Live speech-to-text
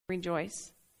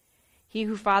rejoice. He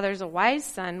who fathers a wise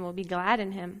son will be glad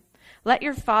in him. Let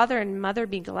your father and mother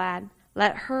be glad.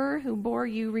 Let her who bore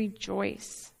you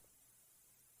rejoice.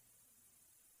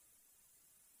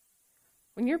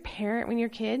 When your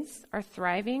kids are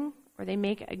thriving or they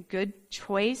make a good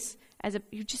choice,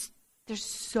 there's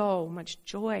so much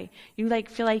joy. You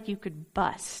feel like you could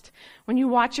bust. When you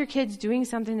watch your kids doing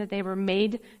something that they were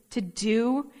made to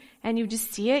do and you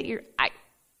just see it,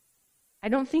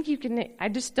 I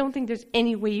just don't think there's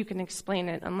any way you can explain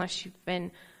it unless you've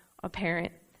been a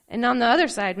parent. And on the other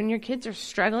side, when your kids are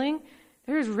struggling,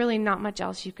 there's really not much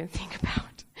else you can think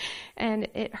about. And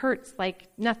it hurts like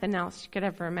nothing else you could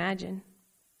ever imagine.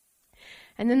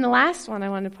 And then the last one I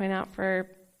want to point out for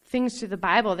things through the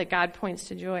Bible that God points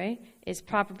to joy is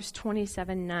Proverbs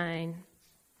 27:9.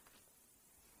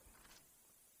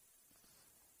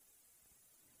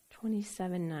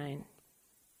 27:9.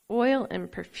 Oil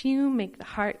and perfume make the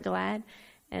heart glad,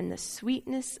 and the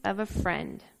sweetness of a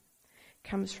friend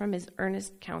comes from his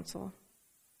earnest counsel.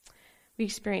 We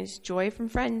experience joy from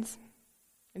friends,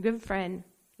 a good friend,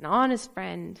 an honest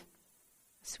friend,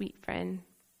 a sweet friend.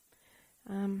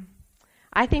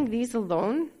 I think these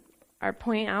alone are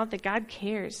pointing out that God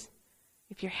cares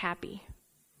if you're happy.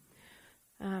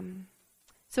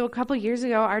 So a couple years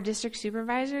ago, our district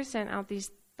supervisor sent out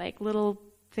these little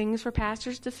things for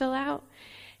pastors to fill out.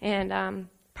 And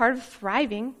part of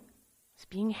thriving was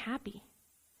being happy.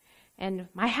 And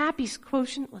my happy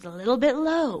quotient was a little bit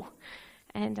low.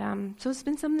 And so it's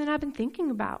been something that I've been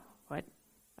thinking about. What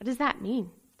does that mean?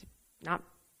 I'm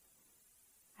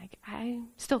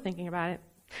still thinking about it.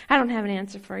 I don't have an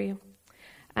answer for you.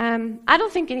 I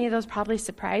don't think any of those probably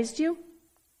surprised you.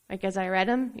 As I read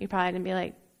them, you probably didn't be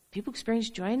like, people experience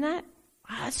joy in that?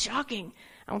 Wow, that's shocking.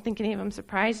 I don't think any of them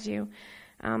surprised you.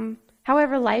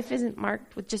 However, life isn't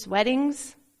marked with just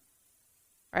weddings,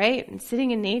 right? And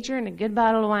sitting in nature and a good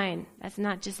bottle of wine. That's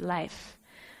not just life.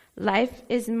 Life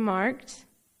is marked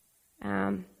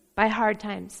by hard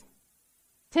times.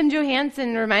 Tim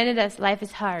Johansson reminded us life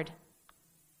is hard.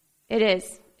 It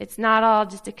is. It's not all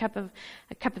just a cup of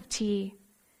tea.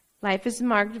 Life is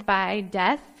marked by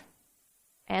death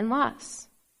and loss.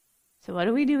 So what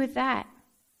do we do with that?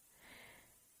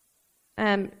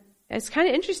 It's kind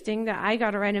of interesting that I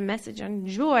got to write a message on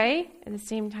joy at the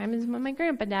same time as when my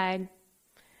grandpa died.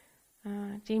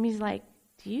 Jamie's like,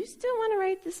 do you still want to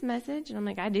write this message? And I'm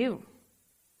like, I do.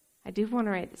 I do want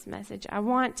to write this message. I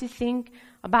want to think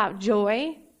about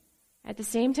joy at the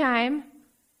same time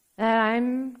that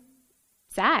I'm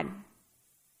sad.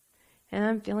 And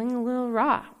I'm feeling a little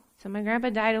raw. So my grandpa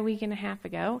died a week and a half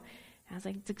ago. And I was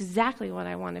like, it's exactly what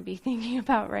I want to be thinking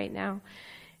about right now.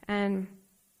 And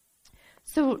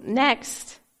so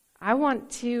next, I want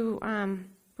to, we're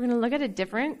going to look at a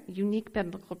different, unique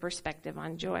biblical perspective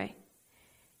on joy.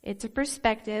 It's a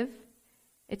perspective.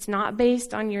 It's not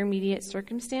based on your immediate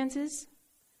circumstances,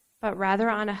 but rather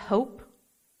on a hope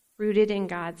rooted in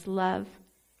God's love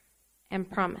and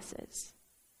promises.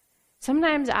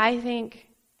 Sometimes I think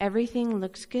everything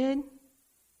looks good,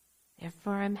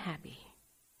 therefore I'm happy.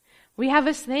 We have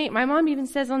this thing, my mom even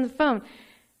says on the phone,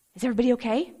 is everybody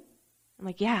okay? I'm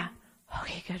like, yeah.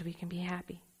 Okay, good, we can be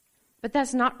happy. But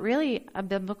that's not really a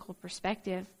biblical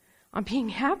perspective on being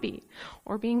happy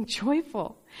or being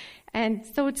joyful. And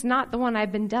so it's not the one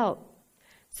I've been dealt.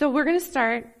 So we're going to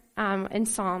start in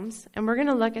Psalms, and we're going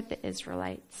to look at the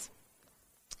Israelites.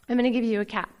 I'm going to give you a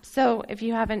cap. So if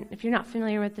you're not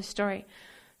familiar with the story.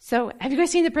 So have you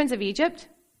guys seen The Prince of Egypt?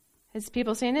 Has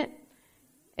people seen it?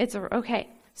 It's okay.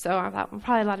 So I thought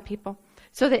probably a lot of people.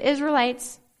 So the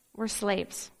Israelites were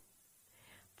slaves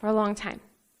for a long time.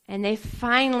 And they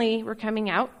finally were coming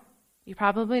out. You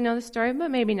probably know the story, but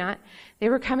maybe not. They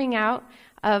were coming out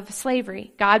of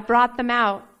slavery. God brought them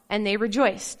out, and they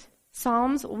rejoiced.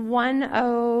 Psalms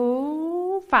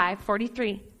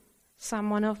 105:43. Psalm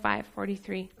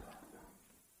 105:43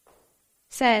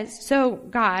 says, so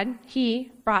God,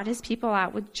 He brought His people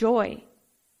out with joy,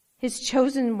 His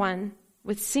chosen one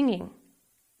with singing.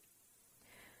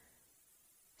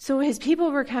 So His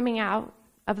people were coming out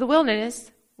of the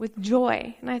wilderness with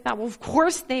joy. And I thought, well, of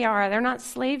course they are. They're not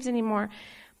slaves anymore.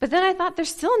 But then I thought, they're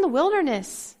still in the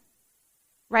wilderness,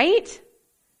 right?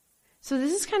 So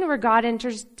this is kind of where God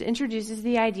introduces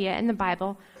the idea in the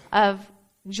Bible of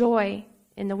joy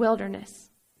in the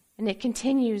wilderness. And it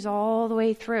continues all the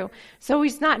way through. So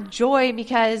it's not joy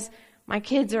because my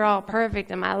kids are all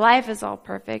perfect and my life is all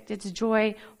perfect. It's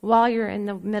joy while you're in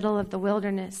the middle of the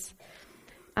wilderness.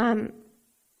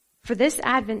 For this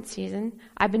Advent season,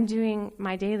 I've been doing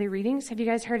my daily readings. Have you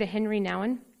guys heard of Henry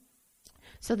Nouwen?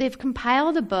 So they've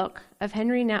compiled a book of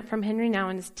from Henry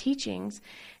Nouwen's teachings,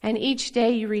 and each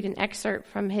day you read an excerpt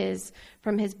from his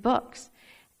books.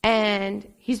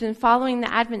 And he's been following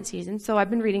the Advent season, so I've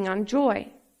been reading on joy.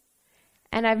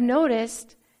 And I've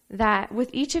noticed that with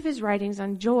each of his writings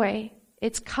on joy,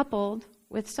 it's coupled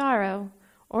with sorrow,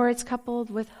 or it's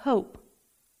coupled with hope,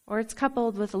 or it's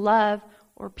coupled with love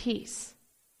or peace.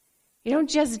 You don't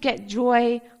just get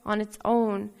joy on its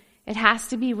own. It has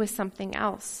to be with something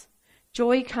else.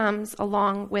 Joy comes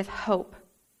along with hope.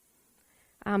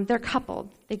 They're coupled.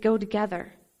 They go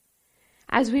together.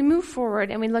 As we move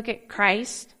forward and we look at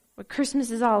Christ, what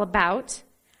Christmas is all about,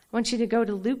 I want you to go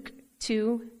to Luke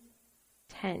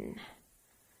 2:10.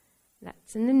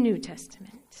 That's in the New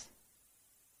Testament.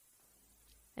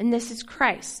 And this is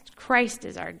Christ. Christ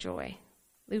is our joy.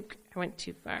 Luke, I went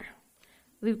too far.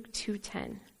 Luke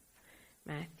 2:10.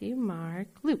 Matthew, Mark,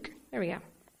 Luke. There we go.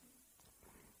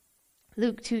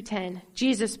 Luke 2:10.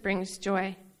 Jesus brings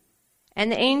joy.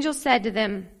 And the angel said to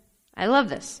them, I love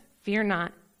this, fear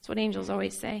not. That's what angels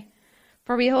always say.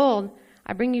 For behold,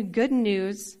 I bring you good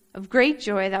news of great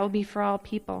joy that will be for all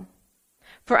people.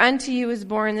 For unto you is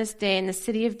born this day in the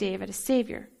city of David a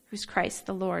Savior, who's Christ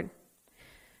the Lord.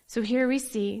 So here we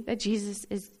see that Jesus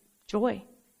is joy.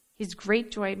 He's great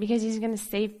joy because he's going to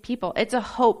save people. It's a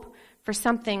hope for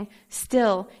something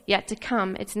still yet to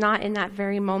come. It's not in that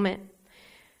very moment.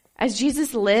 As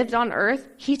Jesus lived on earth,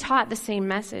 he taught the same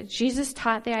message. Jesus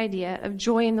taught the idea of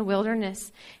joy in the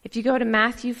wilderness. If you go to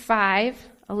Matthew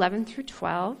 5:11 through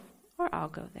 12, or I'll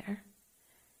go there.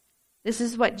 This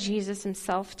is what Jesus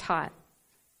himself taught.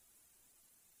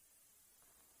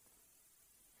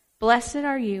 Blessed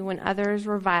are you when others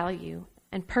revile you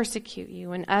and persecute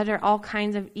you and utter all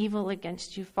kinds of evil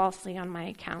against you falsely on my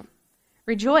account.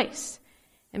 Rejoice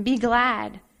and be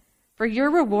glad, for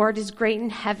your reward is great in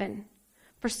heaven.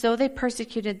 For so they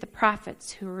persecuted the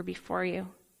prophets who were before you.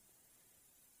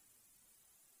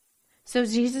 So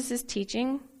Jesus'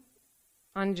 teaching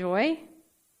on joy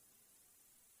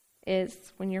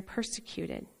is when you're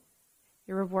persecuted,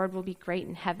 your reward will be great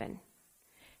in heaven.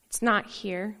 It's not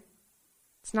here.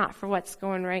 It's not for what's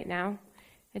going right now.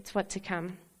 It's what to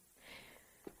come.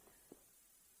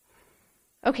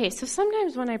 Okay, so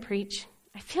sometimes when I preach,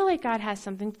 I feel like God has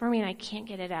something for me and I can't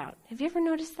get it out. Have you ever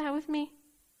noticed that with me?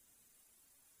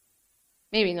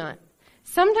 Maybe not.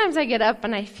 Sometimes I get up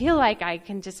and I feel like I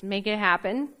can just make it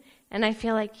happen. And I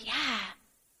feel like, yeah,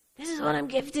 this is what I'm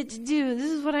gifted to do.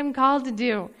 This is what I'm called to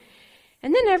do.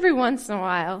 And then every once in a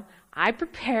while, I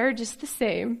prepare just the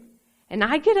same. And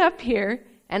I get up here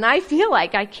and I feel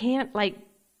like I can't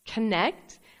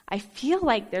connect. I feel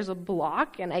like there's a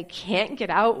block and I can't get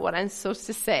out what I'm supposed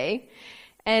to say.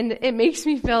 And it makes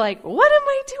me feel like, what am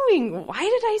I doing? Why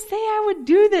did I say I would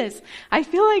do this? I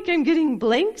feel like I'm getting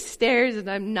blank stares and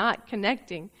I'm not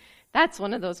connecting. That's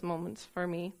one of those moments for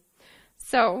me.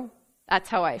 So that's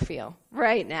how I feel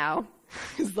right now.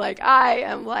 It's like I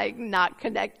am not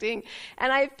connecting.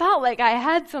 And I felt like I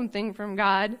had something from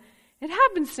God. It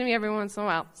happens to me every once in a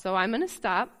while. So I'm going to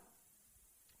stop.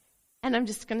 And I'm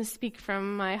just going to speak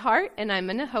from my heart. And I'm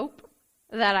going to hope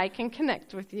that I can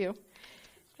connect with you.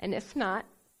 And if not,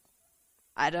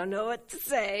 I don't know what to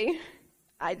say.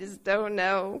 I just don't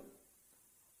know.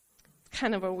 It's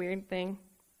kind of a weird thing.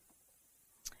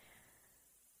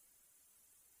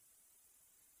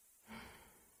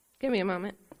 Give me a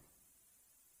moment.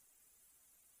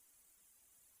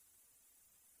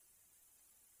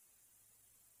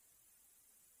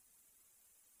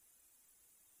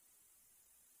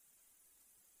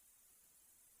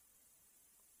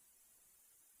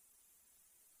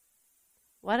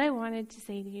 What I wanted to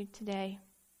say to you today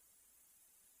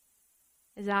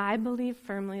is that I believe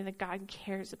firmly that God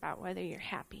cares about whether you're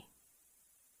happy.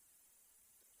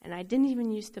 And I didn't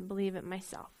even used to believe it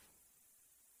myself.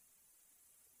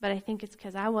 But I think it's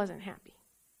because I wasn't happy.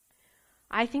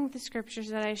 I think the scriptures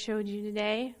that I showed you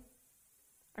today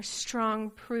are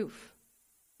strong proof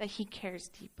that he cares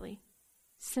deeply,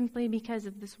 simply because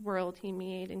of this world he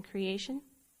made in creation,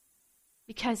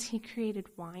 because he created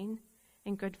wine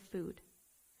and good food,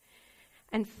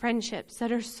 and friendships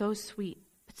that are so sweet,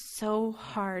 but so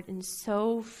hard and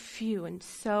so few and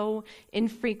so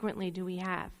infrequently do we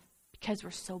have because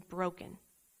we're so broken.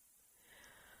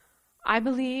 I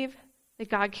believe that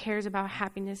God cares about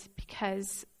happiness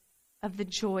because of the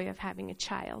joy of having a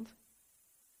child.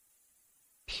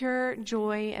 Pure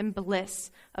joy and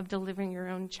bliss of delivering your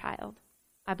own child.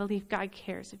 I believe God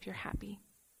cares if you're happy.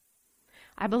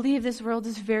 I believe this world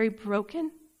is very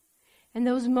broken, and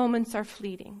those moments are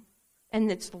fleeting. And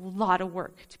it's a lot of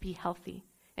work to be healthy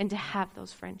and to have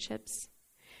those friendships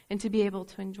and to be able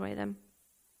to enjoy them.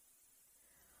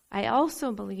 I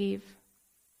also believe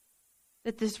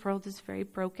that this world is very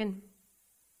broken.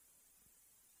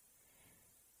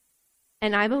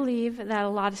 And I believe that a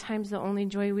lot of times the only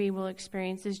joy we will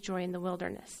experience is joy in the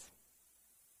wilderness,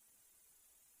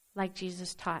 like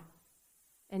Jesus taught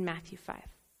in Matthew 5.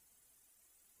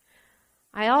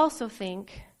 I also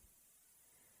think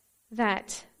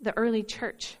that the early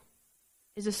church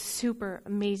is a super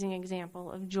amazing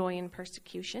example of joy in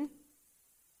persecution.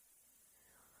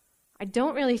 I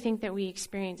don't really think that we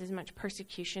experience as much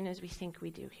persecution as we think we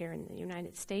do here in the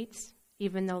United States,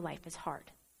 even though life is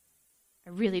hard. I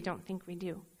really don't think we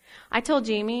do. I told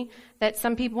Jamie that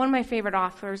some people, one of my favorite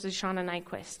authors is Shauna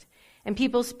Nyquist, and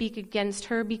people speak against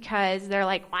her because they're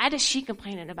like, why does she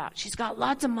complaining about? She's got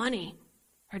lots of money.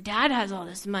 Her dad has all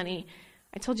this money.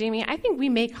 I told Jamie, I think we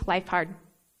make life hard.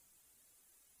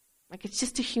 Like, it's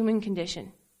just a human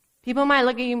condition. People might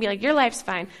look at you and be like, your life's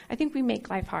fine. I think we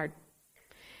make life hard.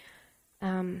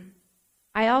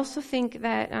 I also think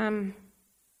that,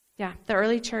 the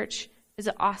early church is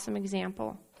an awesome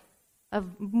example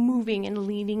of moving and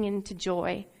leading into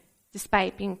joy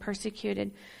despite being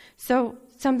persecuted. So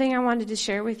something I wanted to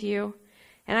share with you,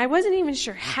 and I wasn't even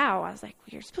sure how. I was like, well,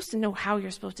 you're supposed to know how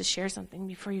you're supposed to share something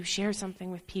before you share something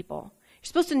with people. You're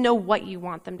supposed to know what you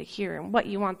want them to hear and what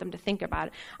you want them to think about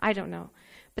it. I don't know.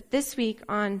 But this week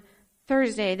on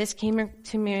Thursday, this came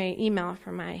to my email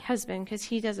from my husband because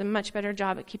he does a much better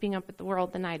job at keeping up with the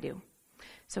world than I do.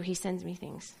 So he sends me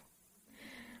things.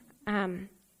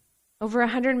 Over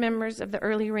 100 members of the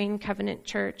Early Rain Covenant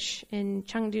Church in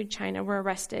Chengdu, China were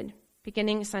arrested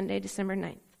beginning Sunday, December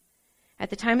 9th. At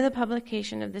the time of the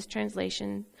publication of this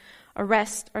translation,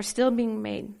 arrests are still being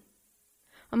made.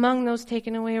 Among those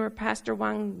taken away were Pastor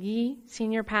Wang Yi,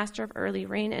 senior pastor of Early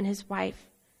Rain, and his wife,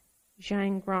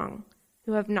 Zhang Grong,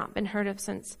 who have not been heard of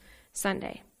since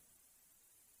Sunday.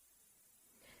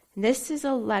 This is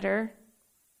a letter.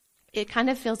 It kind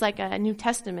of feels like a New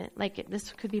Testament, like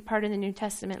this could be part of the New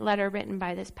Testament letter written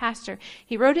by this pastor.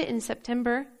 He wrote it in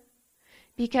September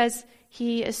because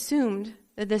he assumed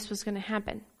that this was going to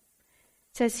happen.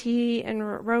 It says he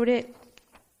wrote it,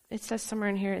 it says somewhere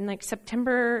in here, in like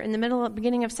September, in the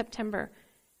beginning of September,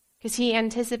 because he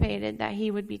anticipated that he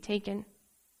would be taken.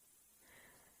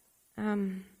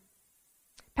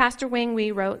 Pastor Wang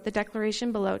Wei wrote the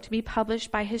declaration below to be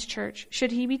published by his church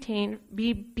should he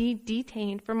be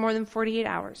detained for more than 48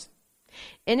 hours.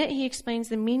 In it, he explains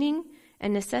the meaning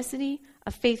and necessity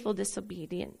of faithful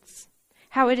disobedience,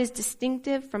 how it is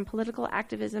distinctive from political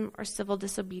activism or civil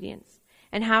disobedience,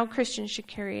 and how Christians should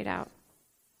carry it out.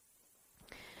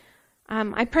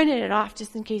 I printed it off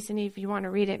just in case any of you want to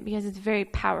read it because it's very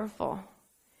powerful.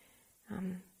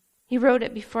 He wrote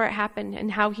it before it happened and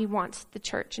how he wants the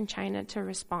church in China to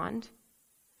respond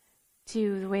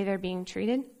to the way they're being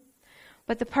treated.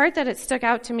 But the part that it stuck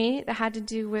out to me that had to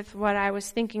do with what I was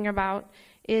thinking about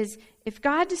is if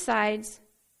God decides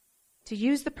to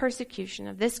use the persecution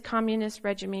of this communist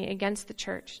regime against the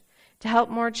church to help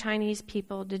more Chinese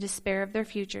people to despair of their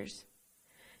futures,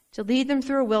 to lead them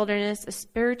through a wilderness, a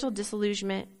spiritual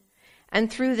disillusionment, and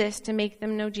through this to make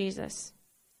them know Jesus,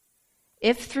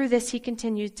 if through this he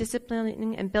continues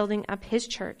disciplining and building up his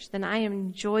church, then I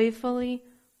am joyfully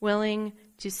willing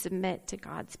to submit to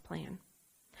God's plan.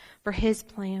 For his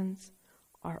plans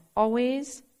are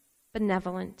always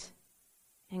benevolent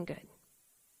and good.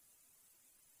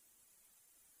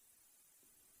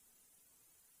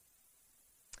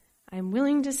 I'm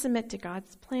willing to submit to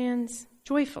God's plans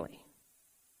joyfully.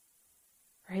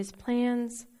 For his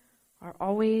plans are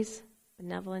always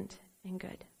benevolent and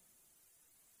good.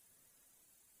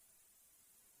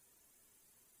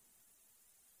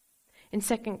 In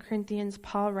 2 Corinthians,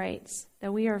 Paul writes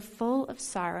that we are full of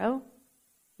sorrow,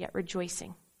 yet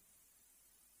rejoicing.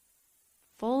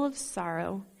 Full of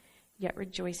sorrow, yet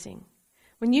rejoicing.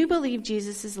 When you believe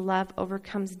Jesus' love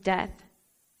overcomes death,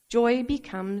 joy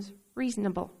becomes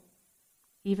reasonable,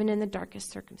 even in the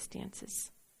darkest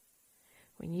circumstances.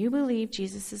 When you believe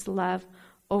Jesus' love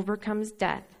overcomes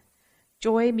death,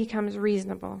 joy becomes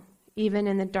reasonable, even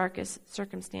in the darkest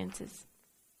circumstances.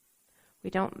 We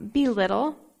don't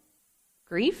belittle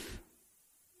grief.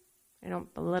 We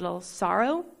don't belittle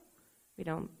sorrow. We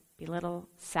don't belittle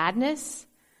sadness.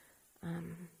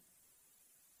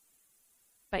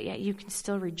 But yet you can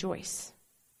still rejoice.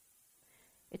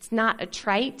 It's not a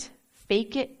trite,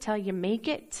 fake it till you make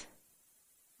it.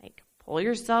 Like, pull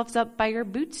yourselves up by your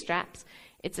bootstraps.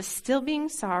 It's a still being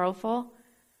sorrowful,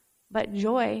 but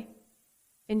joy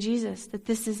in Jesus that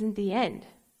this isn't the end.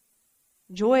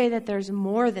 Joy that there's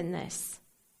more than this.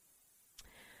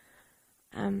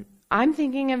 I'm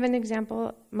thinking of an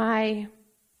example. I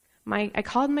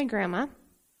called my grandma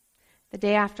the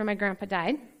day after my grandpa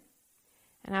died,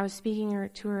 and I was speaking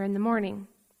to her in the morning.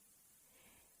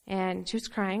 And she was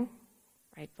crying,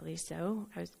 rightfully so.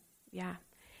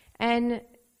 And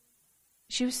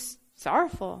she was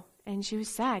sorrowful, and she was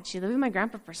sad. She lived with my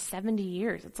grandpa for 70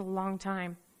 years. It's a long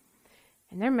time.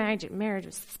 And their marriage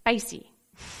was spicy,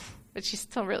 but she's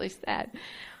still really sad.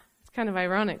 It's kind of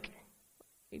ironic.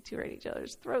 You two were at each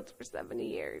other's throats for 70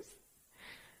 years.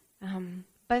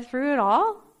 But through it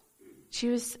all, she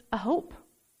was a hope.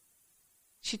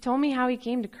 She told me how he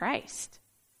came to Christ,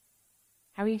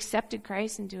 how he accepted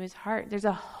Christ into his heart. There's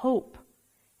a hope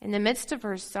in the midst of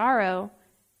her sorrow.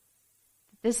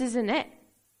 This isn't it.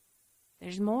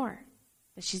 There's more,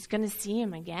 that she's going to see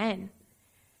him again.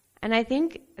 And I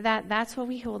think that that's what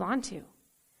we hold on to.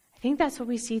 I think that's what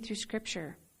we see through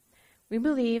Scripture. We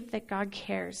believe that God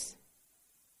cares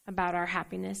about our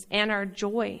happiness and our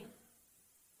joy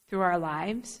through our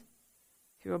lives,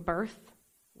 through a birth,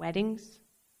 weddings,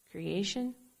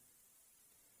 creation.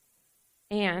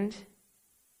 And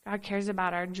God cares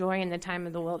about our joy in the time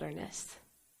of the wilderness.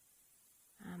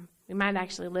 We might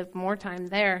actually live more time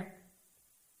there.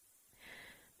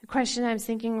 The question I'm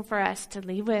thinking for us to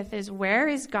leave with is, where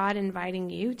is God inviting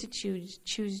you to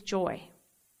choose joy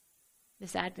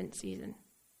this Advent season?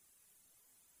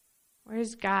 Where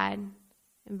is God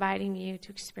inviting you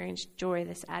to experience joy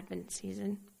this Advent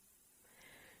season?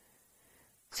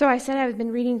 So I said I've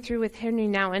been reading through with Henry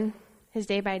Nouwen, his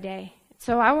Day by Day.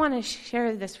 So I want to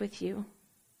share this with you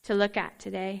to look at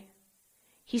today.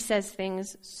 He says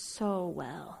things so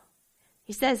well.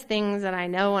 He says things that I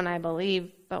know and I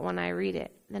believe, but when I read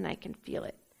it, then I can feel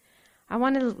it. I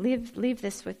want to leave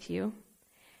this with you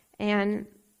and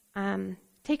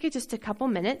take it just a couple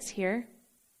minutes here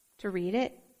to read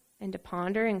it and to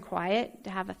ponder in quiet, to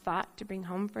have a thought to bring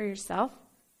home for yourself.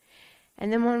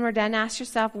 And then when we're done, ask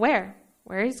yourself, where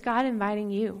is God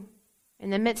inviting you in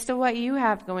the midst of what you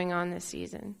have going on this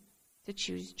season to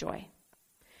choose joy?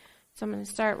 So I'm going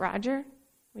to start. Roger,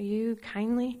 will you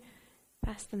kindly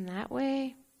pass them that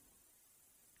way?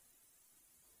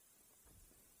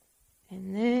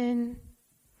 And then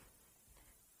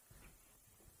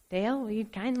Dale, will you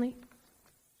kindly?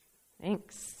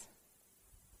 Thanks.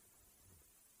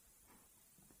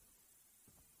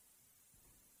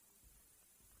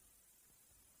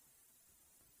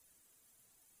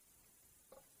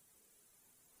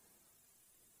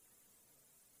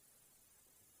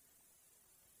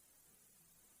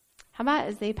 How about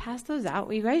as they pass those out,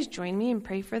 will you guys join me and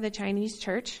pray for the Chinese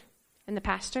church and the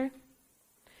pastor?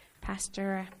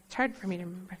 Pastor, it's hard for me to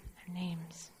remember their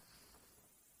names.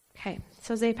 Okay,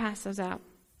 so as they pass those out.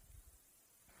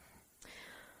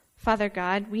 Father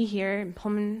God, we here in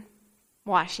Pullman,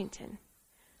 Washington,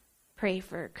 pray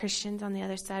for Christians on the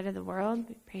other side of the world.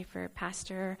 We pray for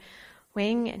Pastor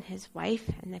Wing and his wife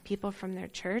and the people from their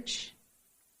church.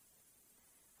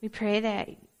 We pray that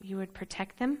you would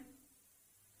protect them.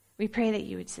 We pray that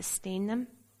you would sustain them.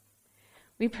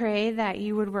 We pray that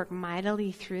you would work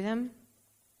mightily through them.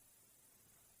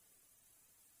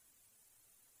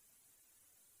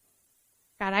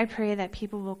 God, I pray that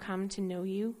people will come to know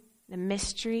you, the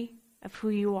mystery of who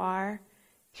you are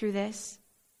through this.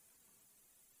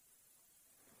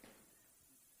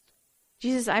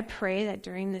 Jesus, I pray that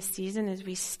during this season, as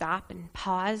we stop and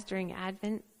pause during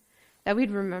Advent, that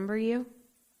we'd remember you.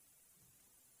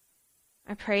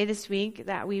 I pray this week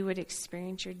that we would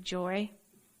experience your joy.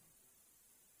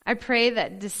 I pray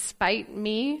that despite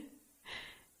me,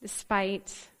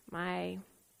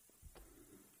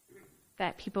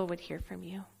 that people would hear from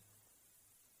you.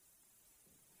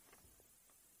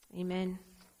 Amen.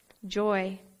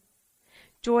 Joy.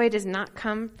 Joy does not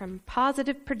come from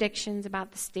positive predictions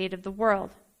about the state of the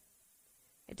world.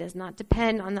 It does not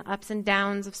depend on the ups and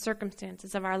downs of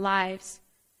circumstances of our lives.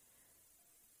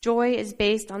 Joy is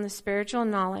based on the spiritual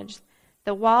knowledge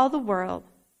that while the world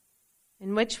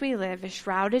in which we live is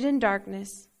shrouded in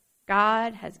darkness,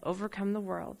 God has overcome the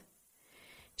world.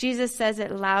 Jesus says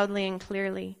it loudly and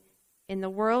clearly. In the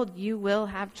world you will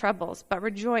have troubles, but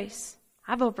rejoice.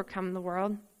 I've overcome the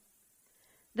world.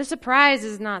 The surprise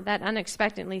is not that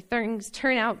unexpectedly things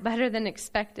turn out better than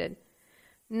expected.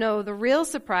 No, the real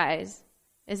surprise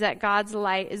is that God's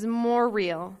light is more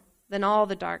real than all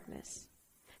the darkness.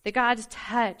 That God's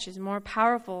touch is more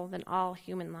powerful than all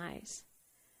human lies.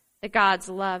 That God's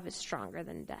love is stronger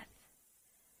than death.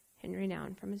 Henry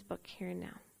Nouwen from his book, Here and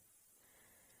Now.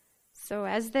 So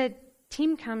as the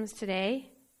team comes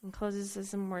today and closes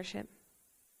us in worship,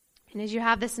 and as you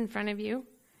have this in front of you,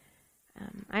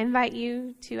 I invite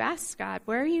you to ask God,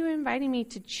 where are you inviting me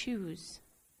to choose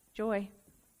joy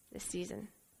this season?